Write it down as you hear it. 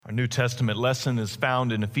Our New Testament lesson is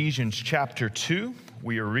found in Ephesians chapter 2.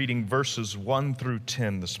 We are reading verses 1 through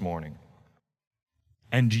 10 this morning.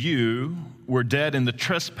 And you were dead in the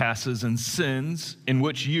trespasses and sins in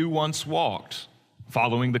which you once walked,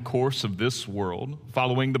 following the course of this world,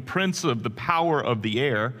 following the prince of the power of the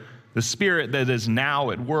air, the spirit that is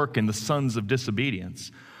now at work in the sons of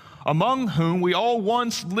disobedience, among whom we all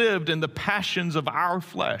once lived in the passions of our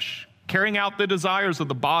flesh, carrying out the desires of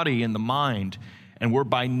the body and the mind, and were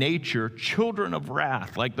by nature children of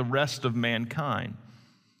wrath like the rest of mankind.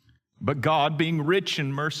 But God, being rich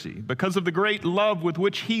in mercy, because of the great love with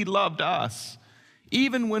which he loved us,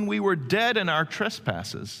 even when we were dead in our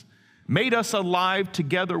trespasses, made us alive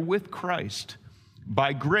together with Christ.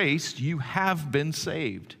 By grace you have been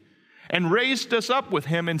saved, and raised us up with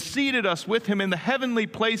him and seated us with him in the heavenly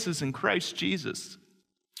places in Christ Jesus,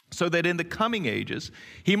 so that in the coming ages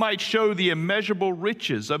he might show the immeasurable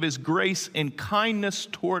riches of his grace and kindness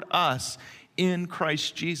toward us in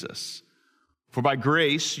Christ Jesus. For by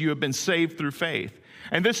grace you have been saved through faith.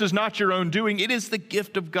 And this is not your own doing, it is the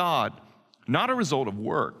gift of God, not a result of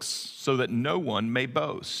works, so that no one may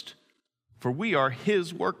boast. For we are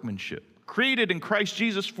his workmanship, created in Christ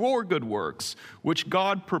Jesus for good works, which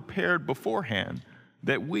God prepared beforehand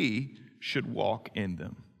that we should walk in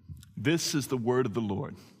them. This is the word of the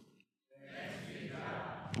Lord.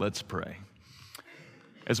 Let's pray.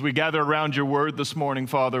 As we gather around your word this morning,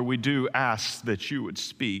 Father, we do ask that you would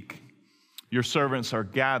speak. Your servants are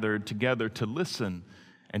gathered together to listen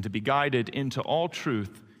and to be guided into all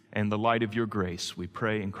truth and the light of your grace. We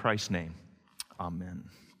pray in Christ's name. Amen.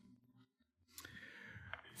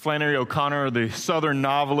 Flannery O'Connor, the Southern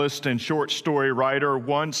novelist and short story writer,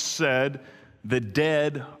 once said, "The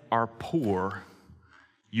dead are poor.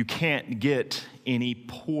 You can't get any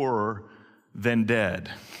poorer than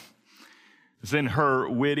dead." It's in her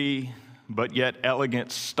witty but yet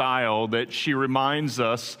elegant style that she reminds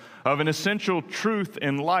us of an essential truth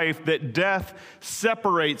in life, that death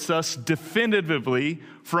separates us definitively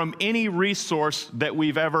from any resource that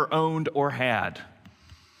we've ever owned or had.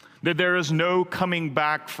 That there is no coming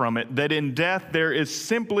back from it, that in death there is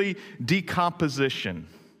simply decomposition.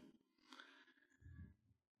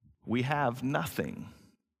 We have nothing.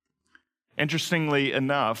 Interestingly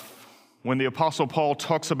enough, when the Apostle Paul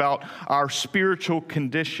talks about our spiritual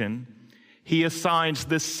condition, he assigns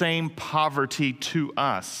this same poverty to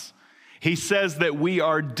us. He says that we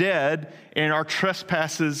are dead in our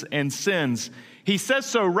trespasses and sins. He says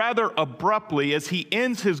so rather abruptly as he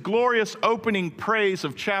ends his glorious opening praise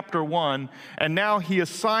of chapter 1, and now he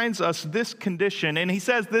assigns us this condition, and he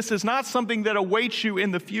says this is not something that awaits you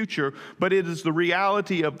in the future, but it is the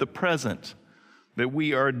reality of the present, that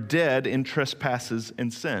we are dead in trespasses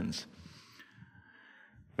and sins.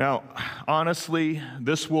 Now, honestly,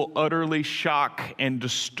 this will utterly shock and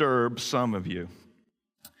disturb some of you.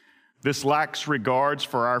 This lacks regards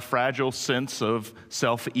for our fragile sense of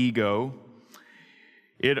self-ego.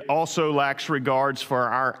 It also lacks regards for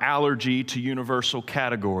our allergy to universal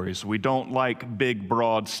categories. We don't like big,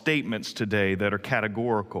 broad statements today that are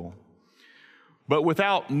categorical. But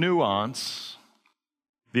without nuance,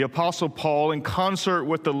 the Apostle Paul, in concert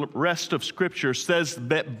with the rest of Scripture, says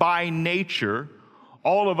that by nature,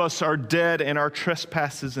 all of us are dead in our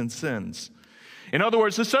trespasses and sins. In other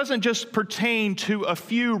words, this doesn't just pertain to a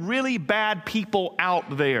few really bad people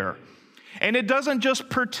out there. And it doesn't just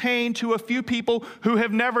pertain to a few people who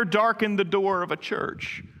have never darkened the door of a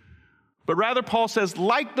church. But rather, Paul says,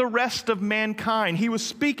 like the rest of mankind, he was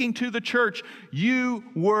speaking to the church, you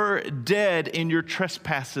were dead in your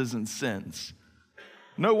trespasses and sins.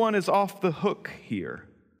 No one is off the hook here.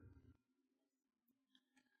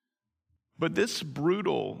 But this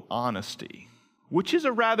brutal honesty, which is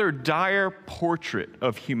a rather dire portrait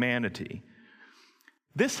of humanity,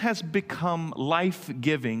 this has become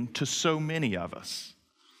life-giving to so many of us.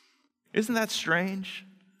 Isn't that strange?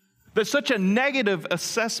 That such a negative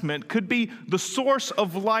assessment could be the source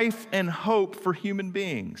of life and hope for human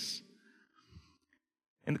beings.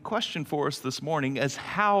 And the question for us this morning is,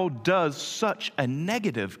 how does such a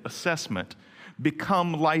negative assessment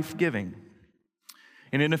become life-giving?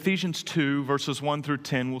 And in Ephesians 2, verses 1 through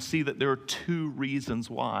 10, we'll see that there are two reasons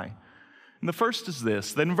why. And the first is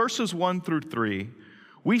this, that in verses 1 through 3,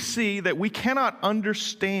 we see that we cannot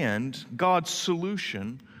understand God's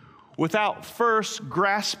solution without first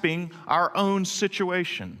grasping our own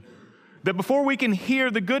situation. That before we can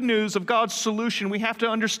hear the good news of God's solution, we have to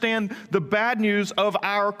understand the bad news of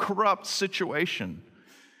our corrupt situation.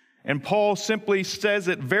 And Paul simply says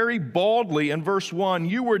it very baldly in verse 1,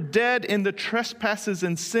 you were dead in the trespasses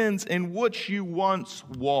and sins in which you once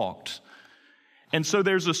walked. And so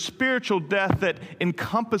there's a spiritual death that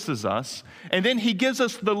encompasses us. And then he gives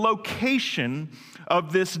us the location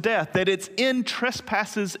of this death, that it's in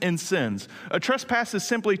trespasses and sins. A trespass is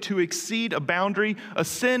simply to exceed a boundary. A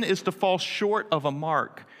sin is to fall short of a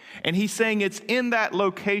mark. And he's saying it's in that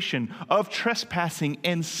location of trespassing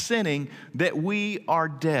and sinning that we are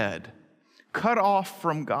dead, cut off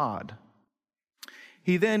from God.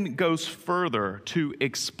 He then goes further to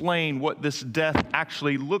explain what this death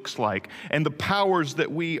actually looks like and the powers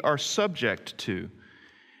that we are subject to.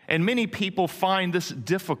 And many people find this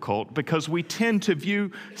difficult because we tend to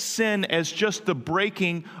view sin as just the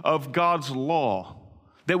breaking of God's law,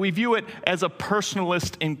 that we view it as a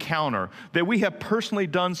personalist encounter, that we have personally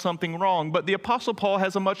done something wrong. But the Apostle Paul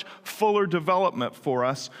has a much fuller development for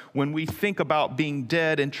us when we think about being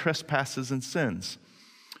dead in trespasses and sins.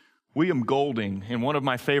 William Golding, in one of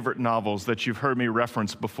my favorite novels that you've heard me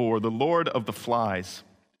reference before, The Lord of the Flies,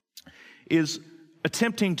 is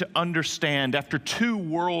attempting to understand, after 2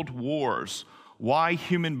 world wars, why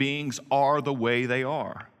human beings are the way they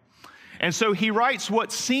are. And so he writes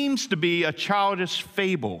what seems to be a childish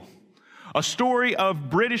fable, a story of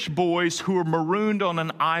British boys who are marooned on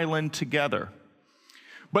an island together.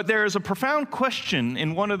 But there is a profound question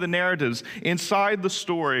in one of the narratives inside the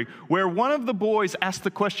story where one of the boys asks the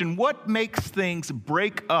question, what makes things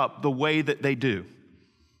break up the way that they do?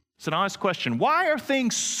 It's an honest question. Why are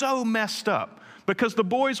things so messed up? Because the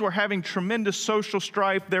boys were having tremendous social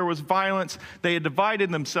strife. There was violence. They had divided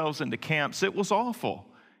themselves into camps. It was awful.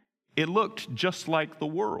 It looked just like the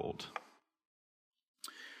world.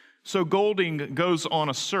 So Golding goes on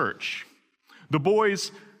a search. The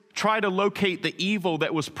boys try to locate the evil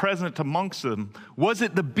that was present amongst them. Was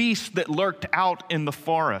it the beast that lurked out in the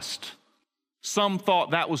forest? Some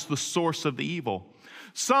thought that was the source of the evil.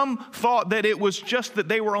 Some thought that it was just that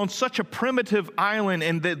they were on such a primitive island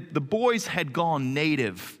and that the boys had gone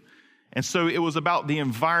native. And so it was about the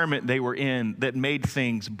environment they were in that made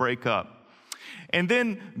things break up. And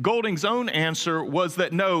then Golding's own answer was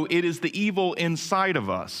that no, it is the evil inside of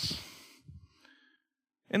us.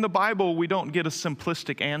 In the Bible, we don't get a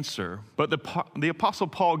simplistic answer, but the Apostle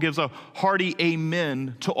Paul gives a hearty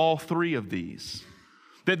amen to all 3 of these.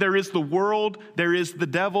 That there is the world, there is the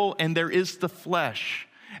devil, and there is the flesh.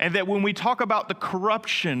 And that when we talk about the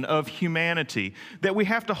corruption of humanity, that we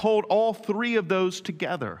have to hold all 3 of those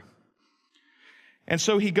together. And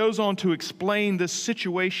so he goes on to explain this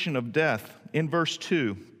situation of death in verse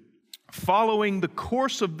 2. Following the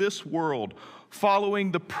course of this world,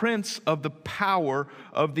 following the prince of the power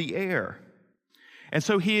of the air. And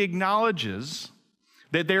so he acknowledges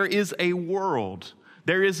that there is a world,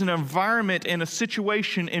 there is an environment and a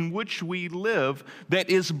situation in which we live that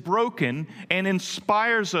is broken and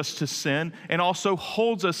inspires us to sin and also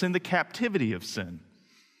holds us in the captivity of sin.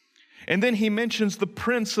 And then he mentions the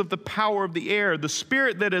prince of the power of the air, the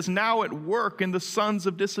spirit that is now at work in the sons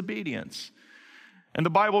of disobedience. And the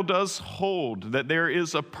Bible does hold that there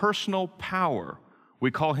is a personal power. We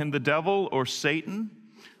call him the devil or Satan,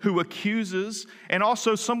 who accuses and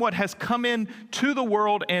also somewhat has come in to the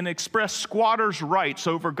world and expressed squatters' rights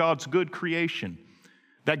over God's good creation.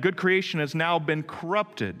 That good creation has now been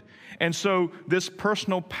corrupted. And so this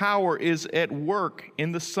personal power is at work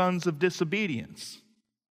in the sons of disobedience.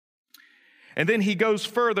 And then he goes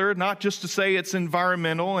further, not just to say it's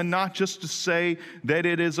environmental and not just to say that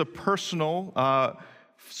it is a personal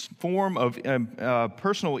form of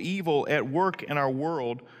personal evil at work in our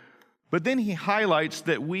world, but then he highlights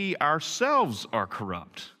that we ourselves are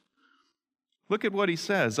corrupt. Look at what he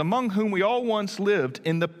says. Among whom we all once lived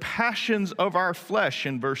in the passions of our flesh,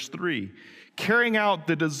 in verse 3, carrying out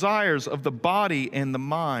the desires of the body and the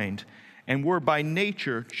mind, and were by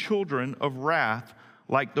nature children of wrath,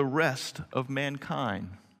 like the rest of mankind.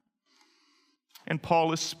 And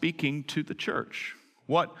Paul is speaking to the church,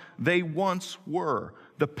 what they once were,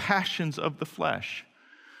 the passions of the flesh.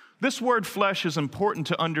 This word flesh is important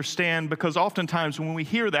to understand because oftentimes when we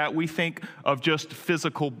hear that, we think of just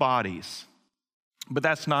physical bodies. But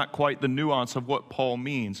that's not quite the nuance of what Paul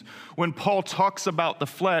means. When Paul talks about the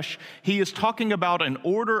flesh, he is talking about an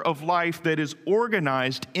order of life that is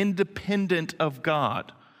organized independent of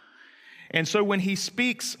God. And so when he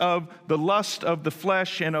speaks of the lust of the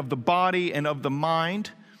flesh and of the body and of the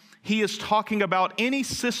mind, he is talking about any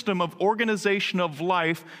system of organization of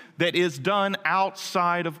life that is done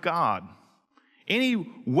outside of God. Any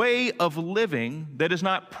way of living that is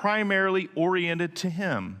not primarily oriented to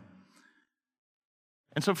him.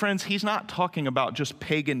 And so, friends, he's not talking about just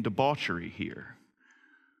pagan debauchery here.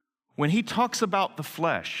 When he talks about the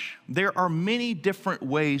flesh, there are many different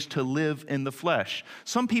ways to live in the flesh.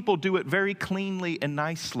 Some people do it very cleanly and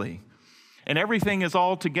nicely. and everything is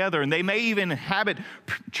all together, and they may even inhabit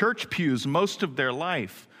church pews most of their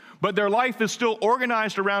life, but their life is still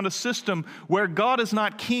organized around a system where God is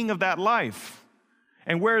not king of that life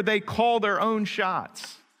and where they call their own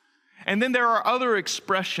shots. And then there are other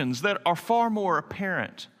expressions that are far more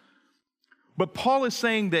apparent. But Paul is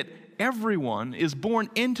saying that everyone is born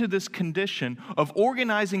into this condition of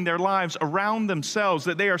organizing their lives around themselves,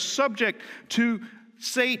 that they are subject to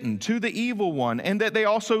Satan, to the evil one, and that they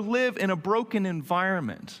also live in a broken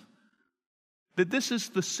environment. That this is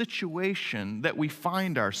the situation that we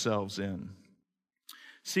find ourselves in.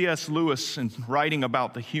 C.S. Lewis, in writing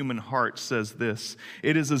about the human heart, says this: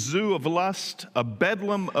 "It is a zoo of lust, a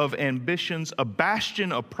bedlam of ambitions, a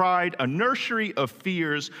bastion of pride, a nursery of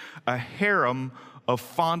fears, a harem of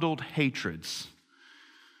fondled hatreds."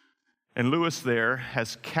 And Lewis there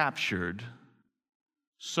has captured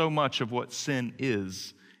so much of what sin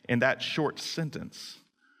is in that short sentence.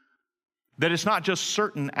 That it's not just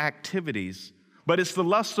certain activities, but it's the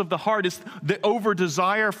lust of the heart. It's the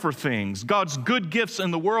over-desire for things, God's good gifts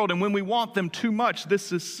in the world, and when we want them too much,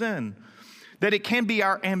 this is sin. That it can be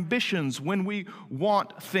our ambitions when we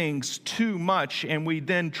want things too much and we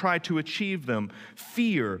then try to achieve them.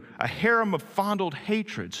 Fear, a harem of fondled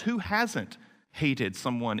hatreds. Who hasn't hated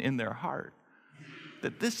someone in their heart?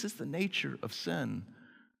 That this is the nature of sin.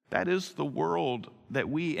 That is the world that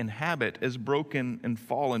we inhabit as broken and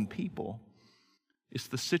fallen people. It's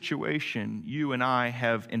the situation you and I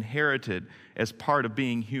have inherited as part of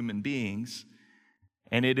being human beings,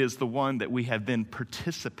 and it is the one that we have then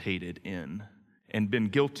participated in and been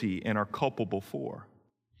guilty and are culpable for.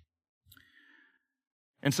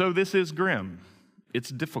 And so this is grim. It's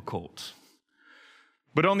difficult.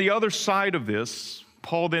 But on the other side of this,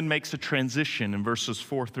 Paul then makes a transition in verses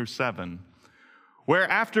 4 through 7, where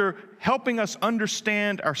after helping us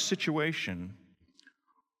understand our situation,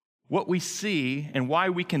 what we see and why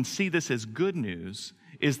we can see this as good news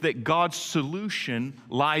is that God's solution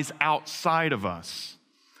lies outside of us.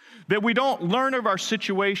 That we don't learn of our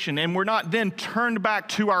situation and we're not then turned back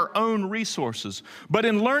to our own resources. But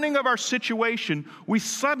in learning of our situation, we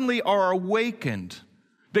suddenly are awakened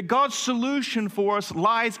that God's solution for us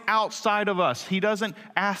lies outside of us. He doesn't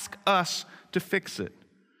ask us to fix it.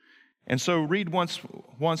 And so read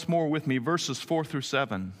once more with me, verses 4 through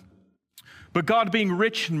 7. "But God, being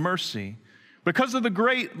rich in mercy, because of the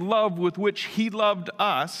great love with which He loved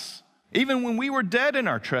us, even when we were dead in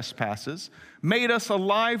our trespasses, made us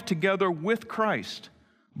alive together with Christ.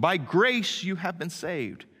 By grace you have been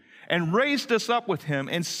saved, and raised us up with Him,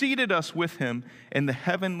 and seated us with Him in the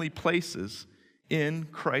heavenly places in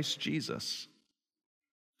Christ Jesus."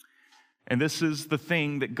 And this is the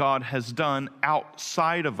thing that God has done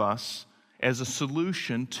outside of us as a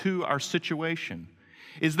solution to our situation,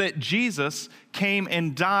 is that Jesus came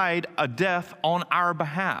and died a death on our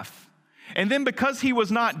behalf. And then because He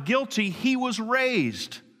was not guilty, He was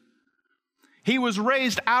raised. He was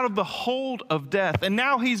raised out of the hold of death, and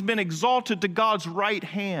now He's been exalted to God's right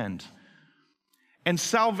hand. And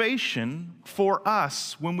salvation for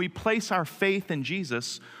us, when we place our faith in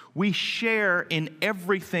Jesus, we share in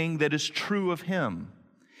everything that is true of Him.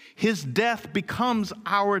 His death becomes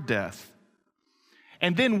our death.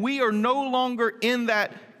 And then we are no longer in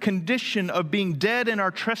that condition of being dead in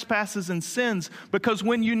our trespasses and sins, because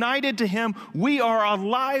when united to Him, we are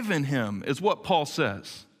alive in Him, is what Paul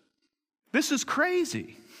says. This is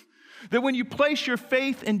crazy. That when you place your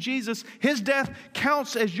faith in Jesus, His death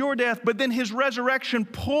counts as your death, but then His resurrection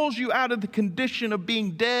pulls you out of the condition of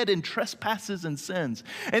being dead in trespasses and sins.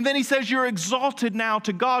 And then He says you're exalted now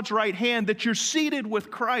to God's right hand, that you're seated with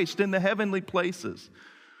Christ in the heavenly places.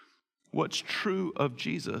 What's true of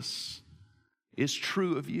Jesus is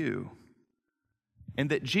true of you. And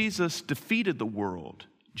that Jesus defeated the world.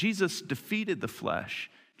 Jesus defeated the flesh.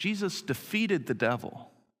 Jesus defeated the devil.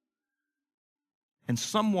 And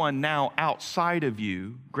someone now outside of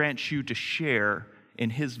you grants you to share in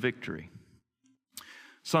His victory.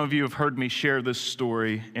 Some of you have heard me share this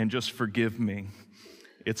story, and just forgive me.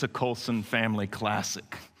 It's a Colson family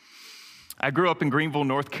classic. I grew up in Greenville,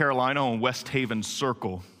 North Carolina on West Haven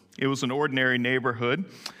Circle. It was an ordinary neighborhood,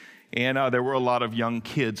 and there were a lot of young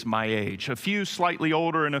kids my age, a few slightly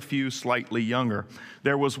older and a few slightly younger.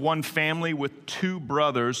 There was one family with two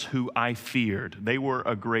brothers who I feared. They were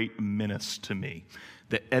a great menace to me,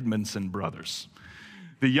 the Edmondson brothers.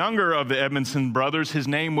 The younger of the Edmondson brothers, his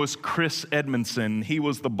name was Chris Edmondson. He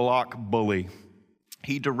was the block bully.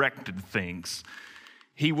 He directed things.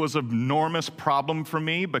 He was an enormous problem for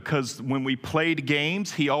me because when we played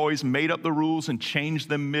games, he always made up the rules and changed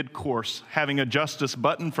them mid-course. Having a justice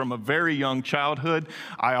button from a very young childhood,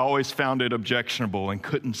 I always found it objectionable and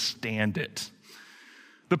couldn't stand it.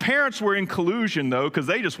 The parents were in collusion, though, because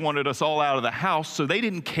they just wanted us all out of the house, so they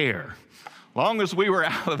didn't care. Long as we were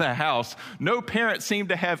out of the house, no parent seemed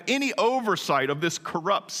to have any oversight of this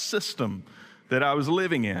corrupt system that I was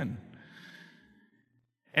living in.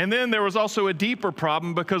 And then there was also a deeper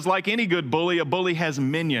problem because like any good bully, a bully has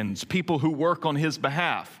minions, people who work on his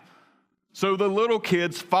behalf. So the little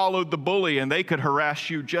kids followed the bully and they could harass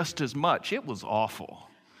you just as much. It was awful.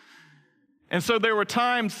 And so there were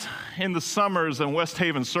times in the summers in West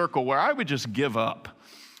Haven Circle where I would just give up.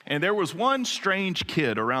 And there was one strange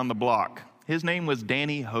kid around the block. His name was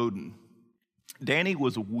Danny Hoden. Danny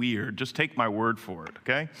was weird. Just take my word for it,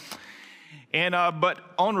 okay? And but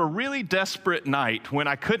on a really desperate night, when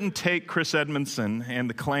I couldn't take Chris Edmondson and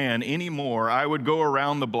the Klan anymore, I would go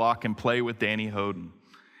around the block and play with Danny Hoden.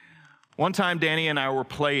 One time, Danny and I were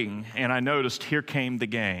playing, and I noticed here came the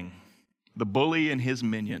gang, the bully and his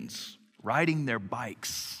minions, riding their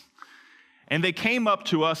bikes. And they came up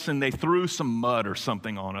to us, and they threw some mud or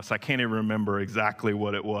something on us. I can't even remember exactly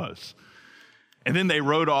what it was. And then they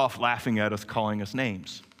rode off laughing at us, calling us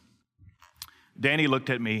names. Danny looked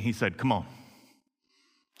at me. He said, "Come on."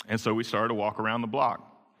 And so we started to walk around the block.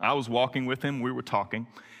 I was walking with him. We were talking.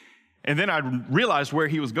 And then I realized where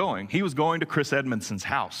he was going. He was going to Chris Edmondson's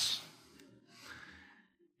house.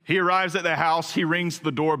 He arrives at the house. He rings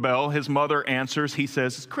the doorbell. His mother answers. He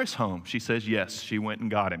says, "Is Chris home?" She says, "Yes." She went and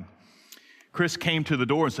got him. Chris came to the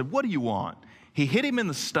door and said, "What do you want?" He hit him in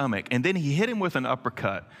the stomach, and then he hit him with an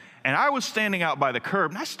uppercut. And I was standing out by the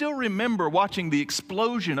curb, and I still remember watching the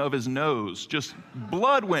explosion of his nose. Just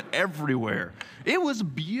blood went everywhere. It was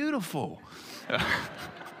beautiful.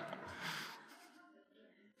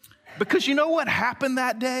 Because you know what happened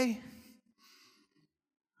that day?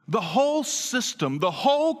 The whole system, the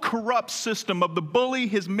whole corrupt system of the bully,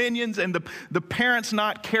 his minions, and the parents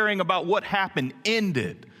not caring about what happened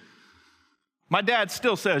ended. My dad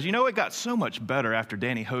still says, you know, it got so much better after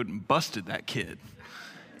Danny Hoden busted that kid.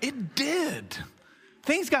 It did.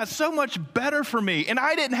 Things got so much better for me, and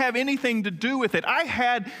I didn't have anything to do with it.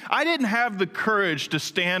 I didn't have the courage to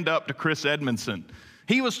stand up to Chris Edmondson.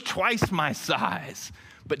 He was twice my size,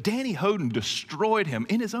 but Danny Hoden destroyed him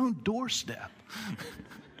in his own doorstep.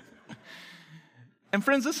 And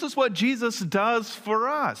friends, this is what Jesus does for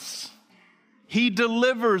us. He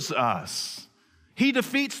delivers us. He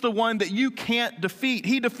defeats the one that you can't defeat.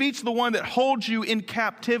 He defeats the one that holds you in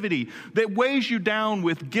captivity, that weighs you down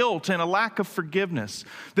with guilt and a lack of forgiveness,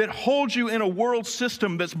 that holds you in a world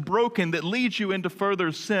system that's broken, that leads you into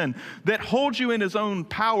further sin, that holds you in his own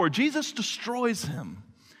power. Jesus destroys him.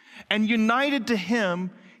 And united to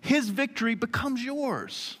him, his victory becomes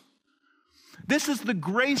yours. This is the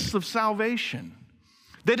grace of salvation.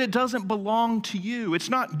 That it doesn't belong to you. It's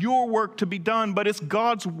not your work to be done, but it's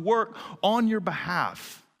God's work on your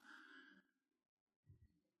behalf.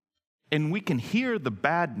 And we can hear the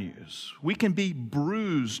bad news. We can be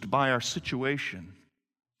bruised by our situation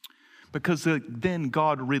because then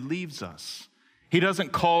God relieves us. He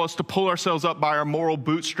doesn't call us to pull ourselves up by our moral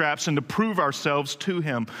bootstraps and to prove ourselves to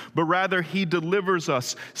him, but rather he delivers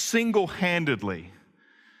us single-handedly.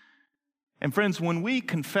 And friends, when we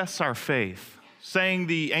confess our faith, saying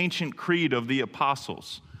the ancient creed of the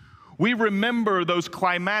apostles, we remember those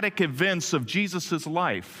climatic events of Jesus'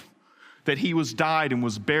 life, that he was died and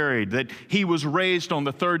was buried, that he was raised on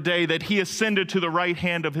the third day, that he ascended to the right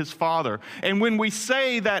hand of his Father. And when we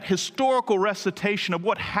say that historical recitation of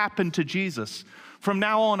what happened to Jesus, from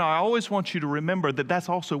now on, I always want you to remember that that's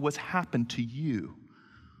also what's happened to you.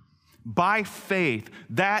 By faith,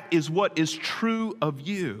 that is what is true of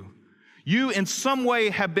you. You in some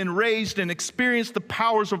way have been raised and experienced the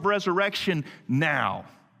powers of resurrection now.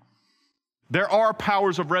 There are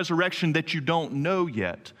powers of resurrection that you don't know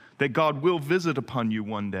yet, that God will visit upon you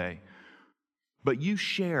one day. But you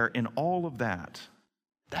share in all of that.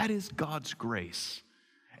 That is God's grace.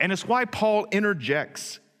 And it's why Paul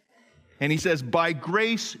interjects and he says, by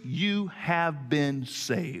grace you have been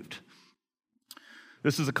saved.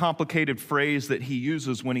 This is a complicated phrase that he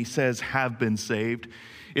uses when he says have been saved.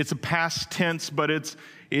 It's a past tense, but it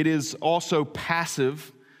is also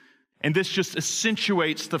passive. And this just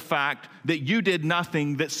accentuates the fact that you did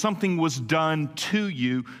nothing, that something was done to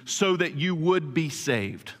you so that you would be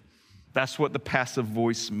saved. That's what the passive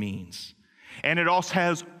voice means. And it also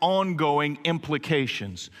has ongoing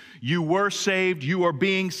implications. You were saved, you are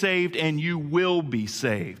being saved, and you will be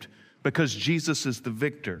saved because Jesus is the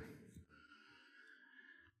victor.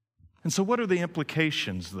 And so what are the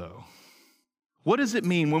implications, though? What does it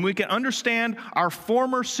mean when we can understand our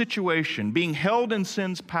former situation, being held in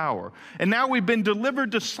sin's power, and now we've been delivered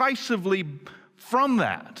decisively from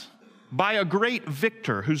that by a great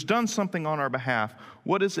victor who's done something on our behalf?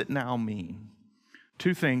 What does it now mean?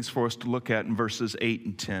 Two things for us to look at in verses 8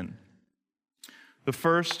 and 10. The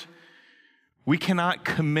first, we cannot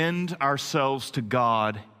commend ourselves to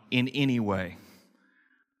God in any way.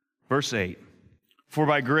 Verse 8, for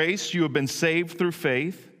by grace you have been saved through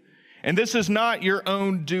faith, and this is not your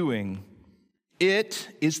own doing. It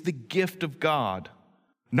is the gift of God,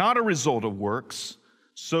 not a result of works,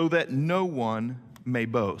 so that no one may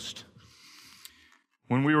boast.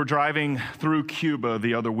 When we were driving through Cuba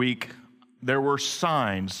the other week, there were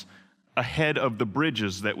signs ahead of the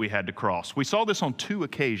bridges that we had to cross. We saw this on 2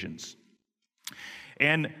 occasions.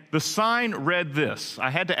 And the sign read this. I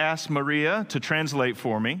had to ask Maria to translate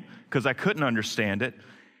for me because I couldn't understand it.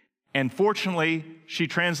 And fortunately, she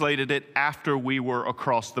translated it after we were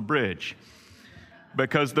across the bridge,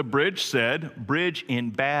 because the bridge said, "Bridge in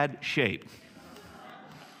bad shape."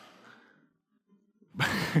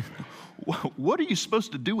 What are you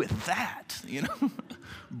supposed to do with that?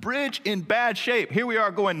 Bridge in bad shape. Here we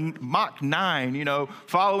are going Mach 9,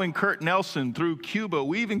 following Kurt Nelson through Cuba,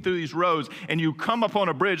 weaving through these roads, and you come up on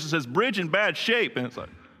a bridge that says bridge in bad shape. And it's like,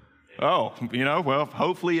 well,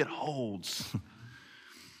 hopefully it holds.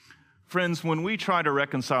 Friends, when we try to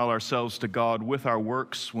reconcile ourselves to God with our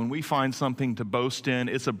works, when we find something to boast in,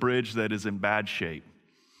 it's a bridge that is in bad shape.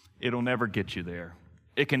 It'll never get you there.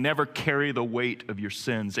 It can never carry the weight of your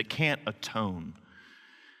sins. It can't atone.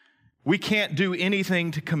 We can't do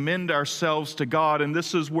anything to commend ourselves to God, and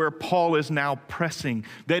this is where Paul is now pressing,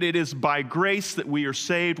 that it is by grace that we are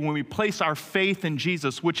saved when we place our faith in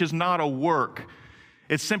Jesus, which is not a work.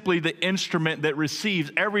 It's simply the instrument that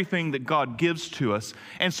receives everything that God gives to us.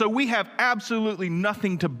 And so we have absolutely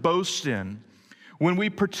nothing to boast in when we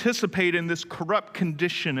participate in this corrupt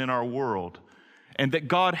condition in our world, and that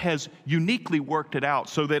God has uniquely worked it out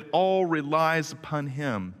so that all relies upon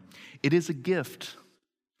Him. It is a gift.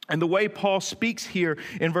 And the way Paul speaks here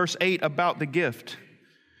in verse 8 about the gift,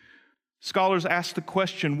 scholars ask the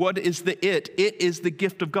question, what is the it? It is the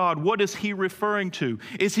gift of God. What is he referring to?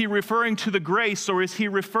 Is he referring to the grace, or is he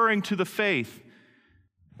referring to the faith?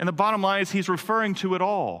 And the bottom line is he's referring to it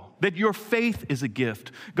all, that your faith is a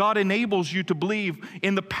gift. God enables you to believe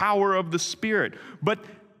in the power of the Spirit, but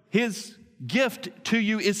his gift to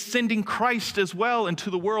you is sending Christ as well into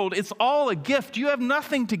the world. It's all a gift. You have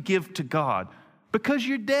nothing to give to God because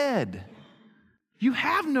you're dead. You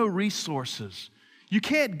have no resources. You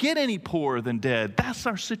can't get any poorer than dead. That's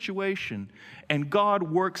our situation. And God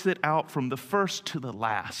works it out from the first to the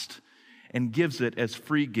last and gives it as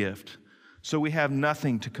free gift. So we have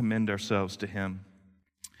nothing to commend ourselves to Him.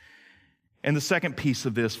 And the second piece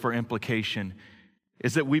of this for implication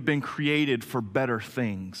is that we've been created for better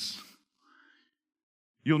things.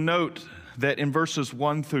 You'll note that in verses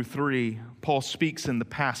 1 through 3, Paul speaks in the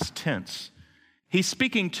past tense. He's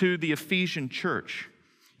speaking to the Ephesian church.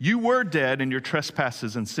 You were dead in your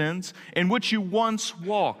trespasses and sins, in which you once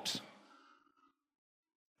walked.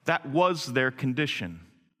 That was their condition.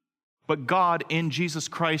 But God in Jesus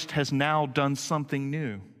Christ has now done something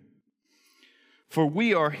new. For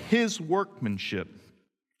we are His workmanship,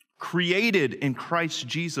 created in Christ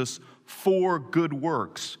Jesus for good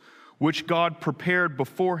works, which God prepared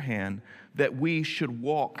beforehand that we should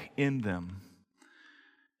walk in them.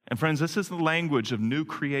 And friends, this is the language of new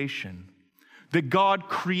creation. That God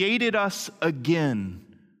created us again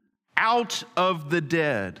out of the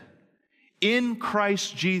dead in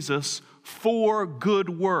Christ Jesus for good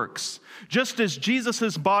works. Just as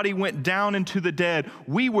Jesus' body went down into the dead,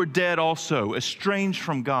 we were dead also, estranged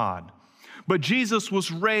from God. But Jesus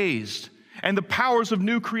was raised, and the powers of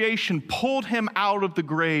new creation pulled Him out of the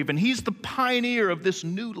grave, and He's the pioneer of this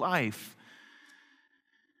new life.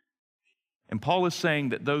 And Paul is saying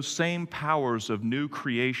that those same powers of new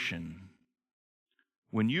creation,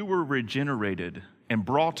 when you were regenerated and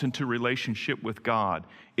brought into relationship with God,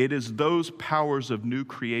 it is those powers of new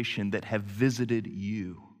creation that have visited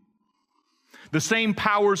you. The same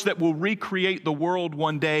powers that will recreate the world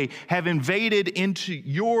one day have invaded into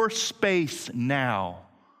your space now.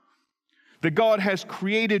 That God has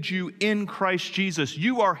created you in Christ Jesus.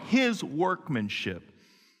 You are His workmanship.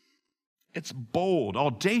 It's bold,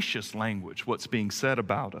 audacious language, what's being said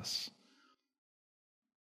about us.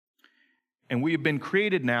 And we have been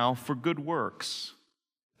created now for good works.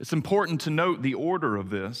 It's important to note the order of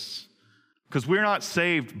this, because we're not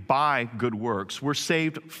saved by good works. We're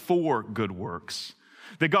saved for good works.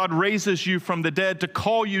 that God raises you from the dead to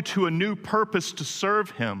call you to a new purpose to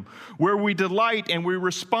serve Him, where we delight and we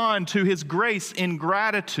respond to His grace in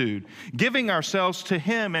gratitude, giving ourselves to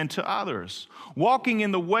Him and to others, walking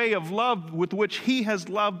in the way of love with which He has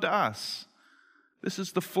loved us. This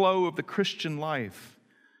is the flow of the Christian life.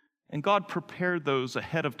 And God prepared those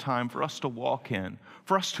ahead of time for us to walk in,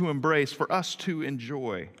 for us to embrace, for us to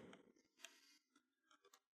enjoy.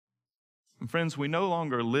 And friends, we no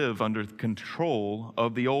longer live under the control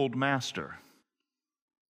of the old master.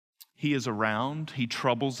 He is around. He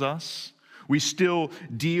troubles us. We still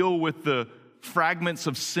deal with the fragments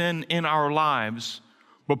of sin in our lives,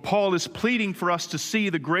 but Paul is pleading for us to see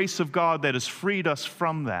the grace of God that has freed us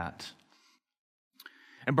from that.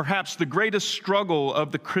 And perhaps the greatest struggle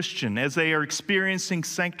of the Christian as they are experiencing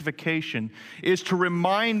sanctification is to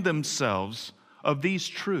remind themselves of these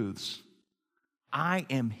truths. I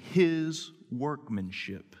am His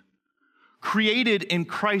workmanship, created in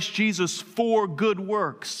Christ Jesus for good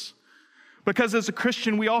works. Because as a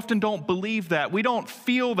Christian, we often don't believe that. We don't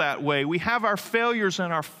feel that way. We have our failures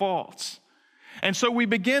and our faults. And so we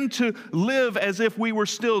begin to live as if we were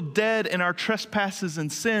still dead in our trespasses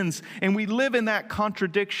and sins, and we live in that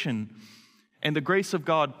contradiction. And the grace of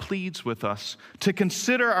God pleads with us to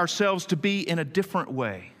consider ourselves to be in a different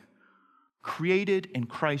way, created in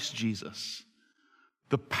Christ Jesus.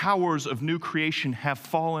 The powers of new creation have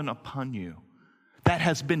fallen upon you. That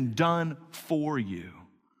has been done for you.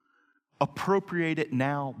 Appropriate it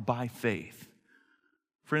now by faith.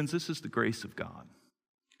 Friends, this is the grace of God.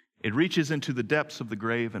 It reaches into the depths of the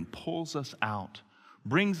grave and pulls us out,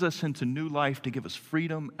 brings us into new life to give us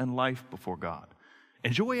freedom and life before God.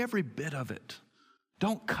 Enjoy every bit of it.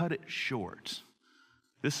 Don't cut it short.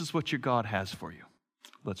 This is what your God has for you.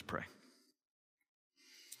 Let's pray.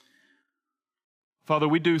 Father,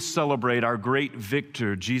 we do celebrate our great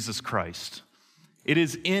victor, Jesus Christ. It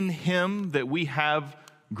is in Him that we have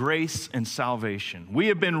grace and salvation. We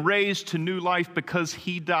have been raised to new life because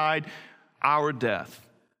He died our death.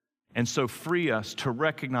 And so free us to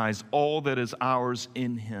recognize all that is ours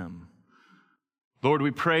in Him. Lord,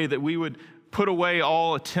 we pray that we would put away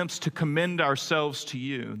all attempts to commend ourselves to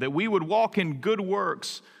You, that we would walk in good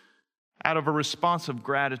works out of a response of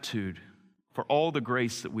gratitude for all the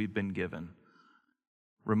grace that we've been given.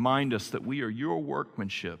 Remind us that we are Your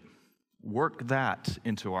workmanship. Work that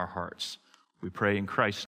into our hearts. We pray in Christ's